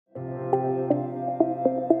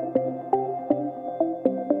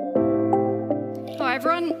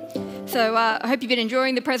everyone. So I hope you've been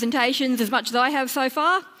enjoying the presentations as much as I have so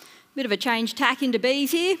far. Bit of a change tack into bees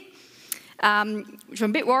here, which I'm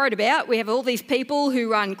a bit worried about. We have all these people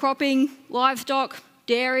who run cropping, livestock,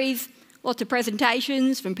 dairies, lots of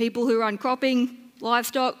presentations from people who run cropping,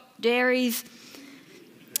 livestock, dairies.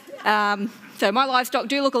 So my livestock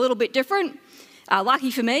do look a little bit different. Lucky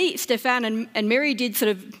for me, Stefan and Miri did sort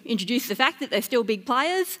of introduce the fact that they're still big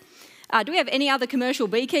players. Do we have any other commercial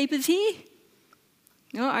beekeepers here?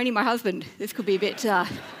 No, only my husband. This could be a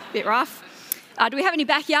bit rough. Do we have any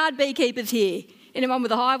backyard beekeepers here? Anyone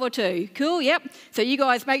with a hive or two? Cool, yep. So you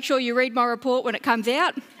guys make sure you read my report when it comes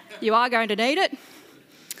out. You are going to need it.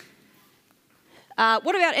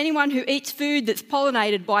 What about anyone who eats food that's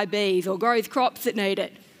pollinated by bees or grows crops that need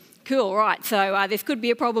it? Cool, right. So this could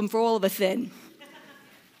be a problem for all of us then.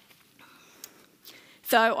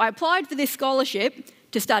 So I applied for this scholarship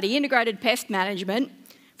to study integrated pest management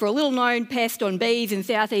for a little-known pest on bees in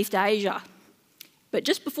Southeast Asia. But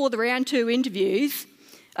just before the round 2 interviews,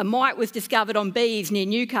 a mite was discovered on bees near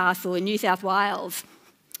Newcastle in New South Wales.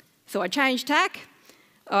 So I changed tack.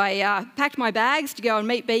 I packed my bags to go and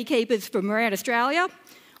meet beekeepers from around Australia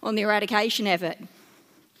on the eradication effort.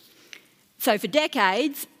 So for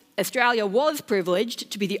decades, Australia was privileged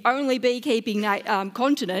to be the only beekeeping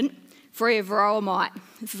continent free of varroa mite.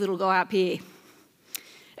 This little guy up here.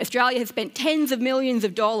 Australia has spent tens of millions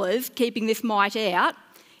of dollars keeping this mite out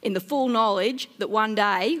in the full knowledge that one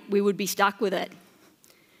day we would be stuck with it.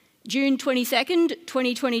 June 22nd,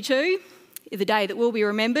 2022 is the day that will be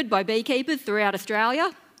remembered by beekeepers throughout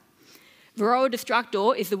Australia. Varroa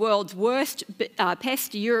destructor is the world's worst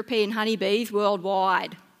pest to European honeybees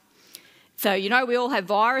worldwide. So you know we all have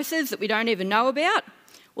viruses that we don't even know about?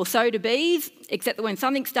 Well, so do bees, except that when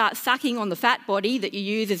something starts sucking on the fat body that you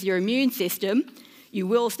use as your immune system, you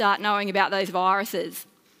will start knowing about those viruses.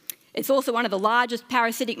 It's also one of the largest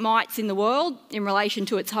parasitic mites in the world in relation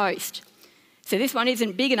to its host. So this one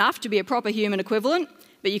isn't big enough to be a proper human equivalent,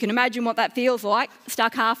 but you can imagine what that feels like,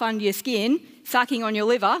 stuck half under your skin, sucking on your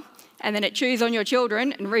liver, and then it chews on your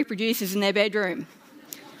children and reproduces in their bedroom.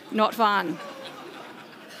 Not fun.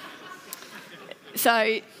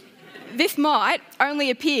 So this mite only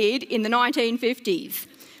appeared in the 1950s,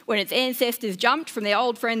 when its ancestors jumped from their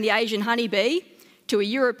old friend the Asian honeybee to a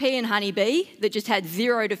European honeybee that just had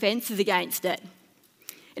zero defences against it.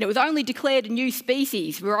 And it was only declared a new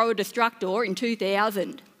species, Varroa destructor, in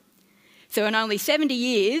 2000. So in only 70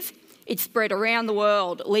 years, it spread around the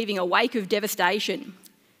world, leaving a wake of devastation.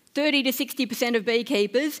 30 to 60% of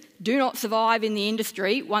beekeepers do not survive in the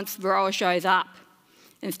industry once Varroa shows up.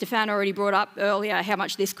 And Stefan already brought up earlier how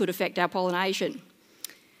much this could affect our pollination.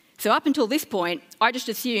 So up until this point, I just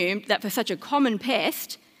assumed that for such a common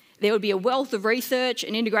pest, there would be a wealth of research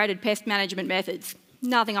and integrated pest management methods.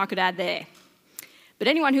 Nothing I could add there. But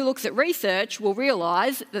anyone who looks at research will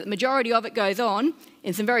realise that the majority of it goes on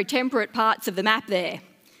in some very temperate parts of the map there.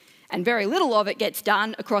 And very little of it gets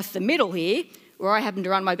done across the middle here, where I happen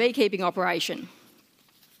to run my beekeeping operation.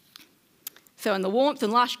 So in the warmth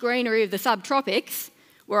and lush greenery of the subtropics,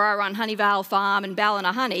 where I run Honeyvale Farm and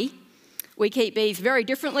Ballina Honey, we keep bees very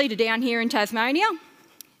differently to down here in Tasmania.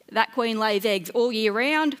 That queen lays eggs all year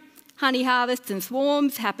round. Honey harvests and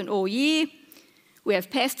swarms happen all year. We have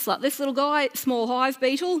pests like this little guy, small hive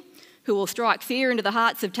beetle, who will strike fear into the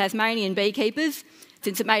hearts of Tasmanian beekeepers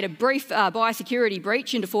since it made a brief biosecurity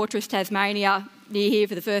breach into Fortress Tasmania near here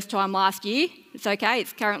for the first time last year. It's okay,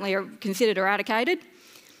 it's currently considered eradicated.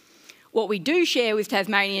 What we do share with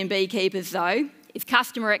Tasmanian beekeepers, though, is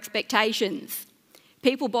customer expectations.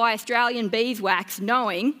 People buy Australian beeswax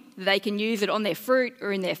knowing that they can use it on their fruit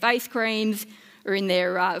or in their face creams or in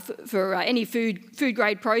their for any food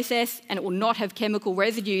grade process, and it will not have chemical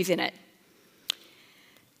residues in it.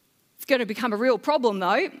 It's going to become a real problem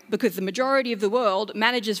though, because the majority of the world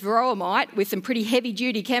manages varroa mite with some pretty heavy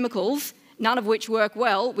duty chemicals, none of which work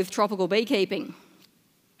well with tropical beekeeping.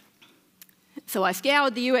 So I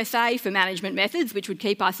scoured the USA for management methods which would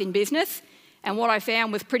keep us in business, and what I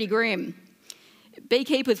found was pretty grim.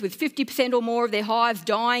 Beekeepers with 50% or more of their hives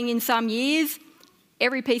dying in some years.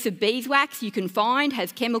 Every piece of beeswax you can find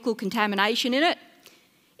has chemical contamination in it.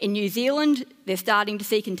 In New Zealand, they're starting to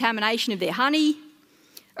see contamination of their honey.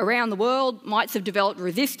 Around the world, mites have developed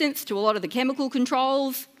resistance to a lot of the chemical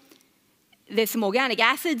controls. There's some organic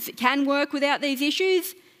acids that can work without these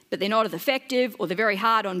issues, but they're not as effective, or they're very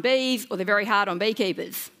hard on bees, or they're very hard on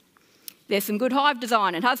beekeepers. There's some good hive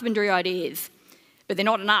design and husbandry ideas, but they're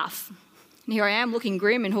not enough. And here I am looking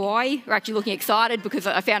grim in Hawaii, or actually looking excited because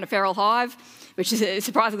I found a feral hive, which is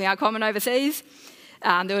surprisingly uncommon overseas.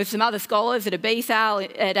 There were some other scholars at a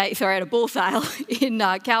bull sale in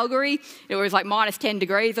Calgary. It was like minus 10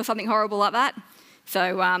 degrees or something horrible like that.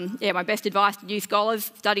 So yeah, my best advice to you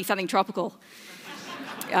scholars, study something tropical.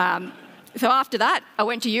 So after that, I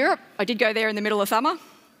went to Europe. I did go there in the middle of summer.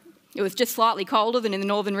 It was just slightly colder than in the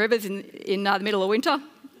northern rivers in the middle of winter.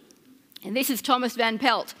 And this is Thomas van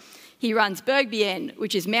Pelt. He runs Bergbien,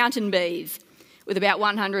 which is mountain bees, with about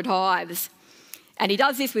 100 hives. And he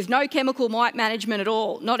does this with no chemical mite management at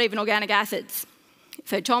all, not even organic acids.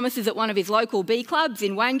 So Thomas is at one of his local bee clubs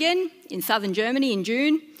in Wangen, in southern Germany, in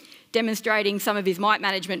June, demonstrating some of his mite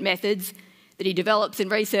management methods that he develops and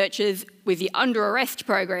researches with the Under Arrest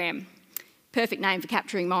program. Perfect name for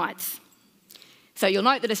capturing mites. So you'll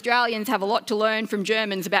note that Australians have a lot to learn from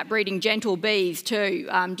Germans about breeding gentle bees too.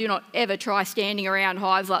 Do not ever try standing around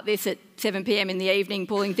hives like this at 7 p.m. in the evening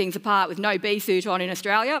pulling things apart with no bee suit on in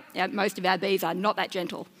Australia. Most of our bees are not that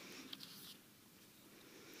gentle.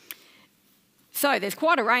 So there's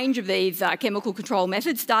quite a range of these chemical control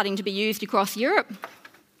methods starting to be used across Europe.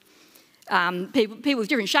 People with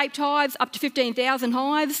different shaped hives, up to 15,000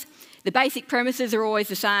 hives. The basic premises are always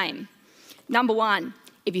the same. Number one,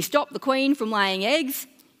 if you stop the queen from laying eggs,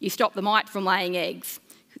 you stop the mite from laying eggs,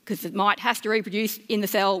 because the mite has to reproduce in the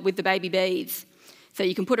cell with the baby bees. So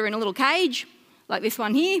you can put her in a little cage, like this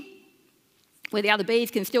one here, where the other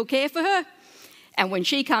bees can still care for her. And when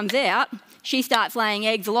she comes out, she starts laying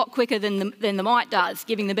eggs a lot quicker than the mite does,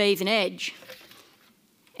 giving the bees an edge.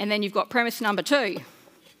 And then you've got premise number two.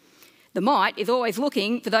 The mite is always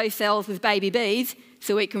looking for those cells with baby bees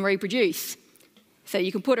so it can reproduce. So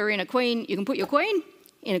you can put her in a queen, you can put your queen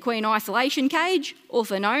in a queen isolation cage,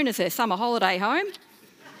 also known as her summer holiday home.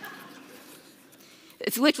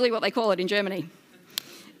 It's literally what they call it in Germany.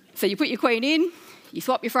 So you put your queen in, you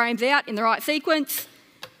swap your frames out in the right sequence,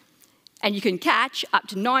 and you can catch up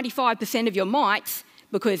to 95% of your mites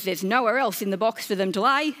because there's nowhere else in the box for them to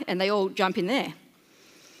lay, and they all jump in there.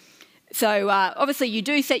 So obviously you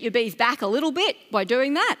do set your bees back a little bit by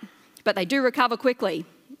doing that, but they do recover quickly.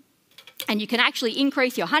 And you can actually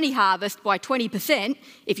increase your honey harvest by 20%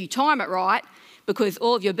 if you time it right, because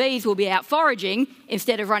all of your bees will be out foraging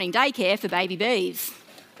instead of running daycare for baby bees.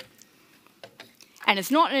 And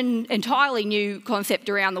it's not an entirely new concept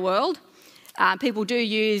around the world. People do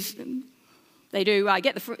use, get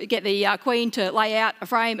the queen to lay out a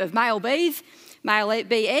frame of male bee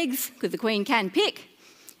eggs, because the queen can pick,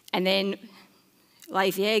 and then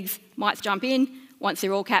lays the eggs, mites jump in. Once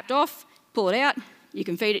they're all capped off, pull it out, you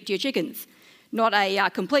can feed it to your chickens. Not a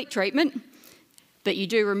complete treatment, but you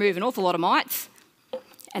do remove an awful lot of mites,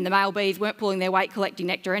 and the male bees weren't pulling their weight collecting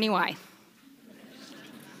nectar anyway.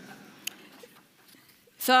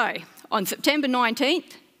 So, on September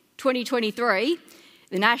 19th, 2023,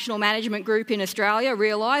 the National Management Group in Australia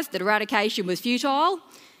realised that eradication was futile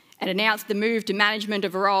and announced the move to management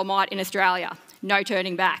of varroa mite in Australia. No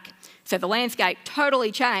turning back. So the landscape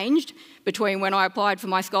totally changed between when I applied for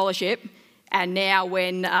my scholarship and now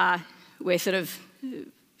when there's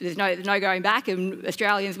no going back, and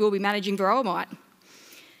Australians will be managing varroa mite.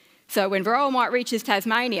 So when varroa mite reaches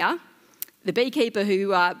Tasmania, the beekeeper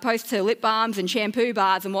who posts her lip balms and shampoo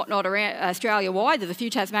bars and whatnot around Australia-wide, there's a few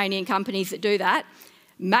Tasmanian companies that do that,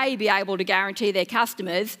 may be able to guarantee their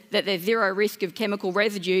customers that there's zero risk of chemical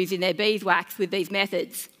residues in their beeswax with these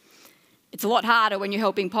methods. It's a lot harder when you're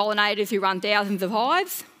helping pollinators who run thousands of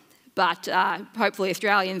hives, but hopefully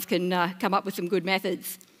Australians can come up with some good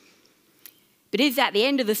methods. But is that the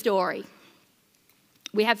end of the story?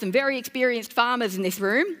 We have some very experienced farmers in this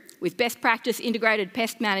room with best practice integrated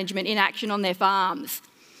pest management in action on their farms.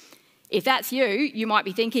 If that's you, you might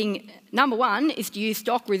be thinking, number one is to use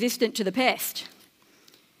stock resistant to the pest.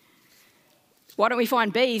 Why don't we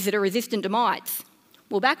find bees that are resistant to mites?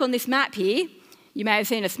 Well, back on this map here, you may have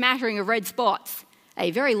seen a smattering of red spots,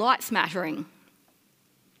 a very light smattering.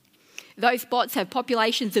 Those spots have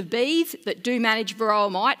populations of bees that do manage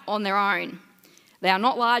varroa mite on their own. They are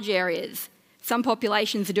not large areas. Some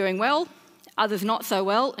populations are doing well, others not so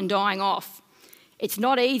well and dying off. It's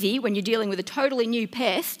not easy when you're dealing with a totally new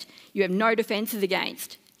pest you have no defences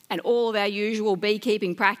against, and all of our usual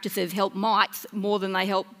beekeeping practices help mites more than they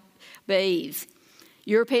help bees.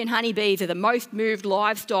 European honeybees are the most moved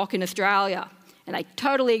livestock in Australia, and they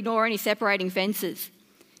totally ignore any separating fences.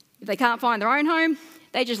 If they can't find their own home,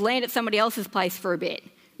 they just land at somebody else's place for a bit.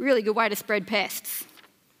 Really good way to spread pests.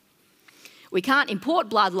 We can't import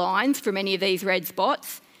bloodlines from any of these red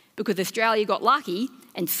spots because Australia got lucky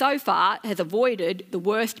and so far has avoided the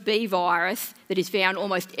worst bee virus that is found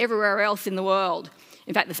almost everywhere else in the world.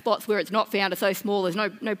 In fact, the spots where it's not found are so small there's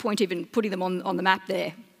no point even putting them on the map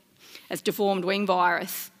there as deformed wing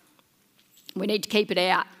virus. We need to keep it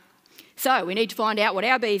out. So we need to find out what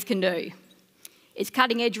our bees can do. It's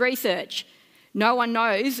cutting-edge research. No one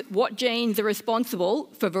knows what genes are responsible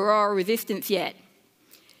for varroa resistance yet.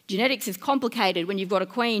 Genetics is complicated when you've got a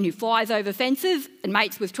queen who flies over fences and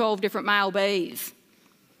mates with 12 different male bees.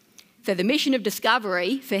 So the mission of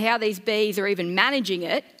discovery for how these bees are even managing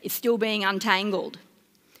it is still being untangled.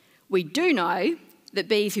 We do know that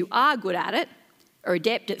bees who are good at it are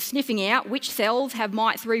adept at sniffing out which cells have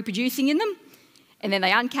mites reproducing in them, and then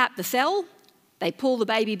they uncap the cell, they pull the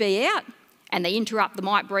baby bee out, and they interrupt the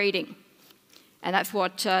mite breeding. And that's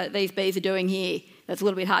what these bees are doing here. That's a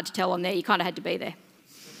little bit hard to tell on there. You kind of had to be there.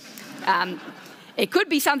 It could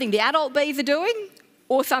be something the adult bees are doing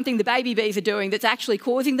or something the baby bees are doing that's actually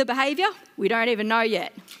causing the behaviour. We don't even know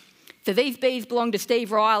yet. So these bees belong to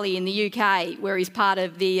Steve Riley in the UK, where he's part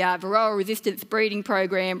of the varroa resistance breeding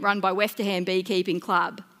program run by Westerham Beekeeping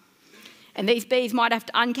Club. And these bees might have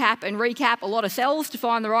to uncap and recap a lot of cells to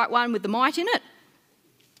find the right one with the mite in it.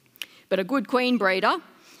 But a good queen breeder,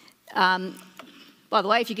 by the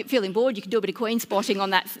way, if you're feeling bored, you can do a bit of queen spotting on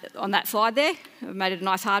that slide there. I've made it a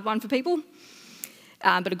nice hard one for people.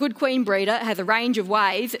 But a good queen breeder has a range of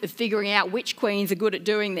ways of figuring out which queens are good at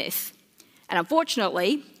doing this. And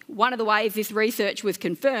unfortunately, one of the ways this research was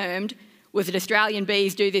confirmed was that Australian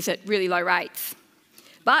bees do this at really low rates.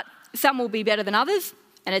 But some will be better than others,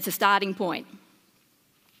 and it's a starting point.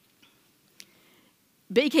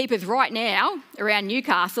 Beekeepers right now around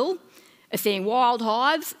Newcastle are seeing wild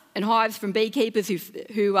hives and hives from beekeepers who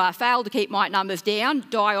fail to keep mite numbers down,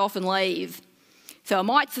 die off and leave. So a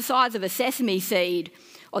mite's the size of a sesame seed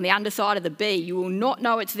on the underside of the bee. You will not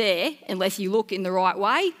know it's there unless you look in the right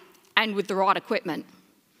way and with the right equipment.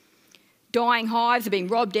 Dying hives are being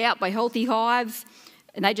robbed out by healthy hives,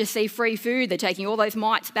 and they just see free food. They're taking all those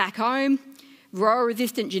mites back home.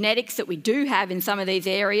 Varroa-resistant genetics that we do have in some of these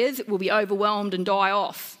areas will be overwhelmed and die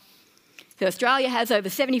off. So Australia has over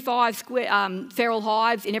 75 feral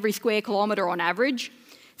hives in every square kilometre on average.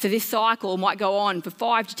 So this cycle might go on for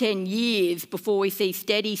 5 to 10 years before we see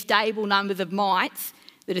steady, stable numbers of mites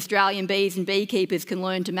that Australian bees and beekeepers can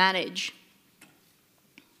learn to manage.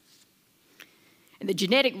 And the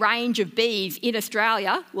genetic range of bees in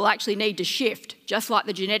Australia will actually need to shift, just like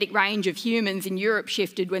the genetic range of humans in Europe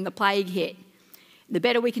shifted when the plague hit. The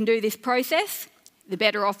better we can do this process, the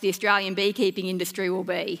better off the Australian beekeeping industry will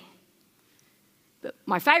be. But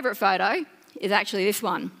my favourite photo is actually this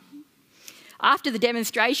one. After the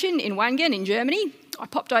demonstration in Wangen in Germany, I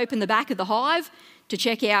popped open the back of the hive to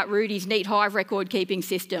check out Rudy's neat hive record keeping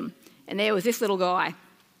system. And there was this little guy.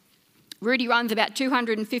 Rudy runs about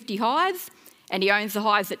 250 hives, and he owns the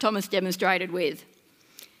hives that Thomas demonstrated with.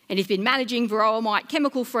 And he's been managing varroa mite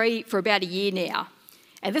chemical-free for about a year now.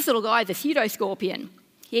 And this little guy is a pseudoscorpion.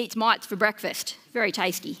 He eats mites for breakfast. Very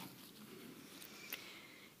tasty.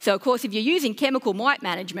 So, of course, if you're using chemical mite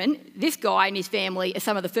management, this guy and his family are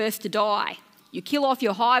some of the first to die. You kill off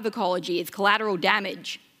your hive ecology, it's collateral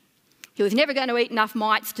damage. He was never going to eat enough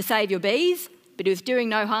mites to save your bees, but he was doing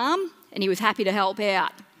no harm, and he was happy to help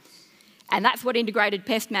out. And that's what integrated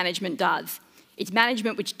pest management does. It's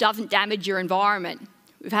management which doesn't damage your environment.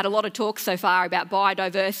 We've had a lot of talks so far about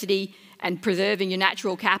biodiversity and preserving your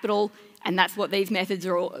natural capital, and that's what these methods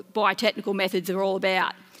are all, biotechnical methods are all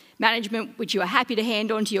about. Management which you are happy to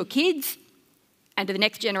hand on to your kids and to the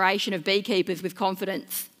next generation of beekeepers with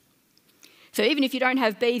confidence. So even if you don't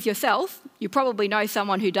have bees yourself, you probably know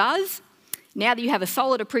someone who does. Now that you have a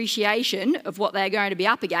solid appreciation of what they're going to be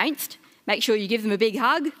up against, make sure you give them a big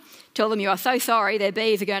hug, tell them you are so sorry their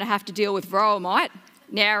bees are going to have to deal with varroa mite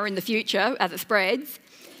now or in the future as it spreads,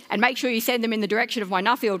 and make sure you send them in the direction of my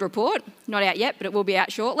Nuffield report, not out yet, but it will be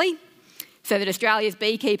out shortly, so that Australia's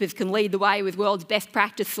beekeepers can lead the way with world's best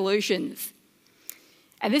practice solutions.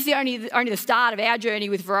 And this is only the start of our journey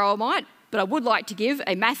with varroa mite, but I would like to give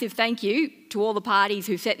a massive thank you to all the parties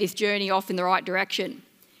who set this journey off in the right direction.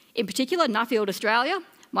 In particular, Nuffield Australia,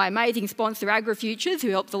 my amazing sponsor AgriFutures, who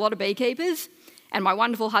helps a lot of beekeepers, and my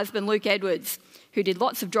wonderful husband Luke Edwards, who did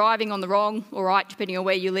lots of driving on the wrong or right, depending on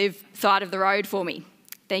where you live, side of the road for me.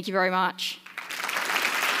 Thank you very much.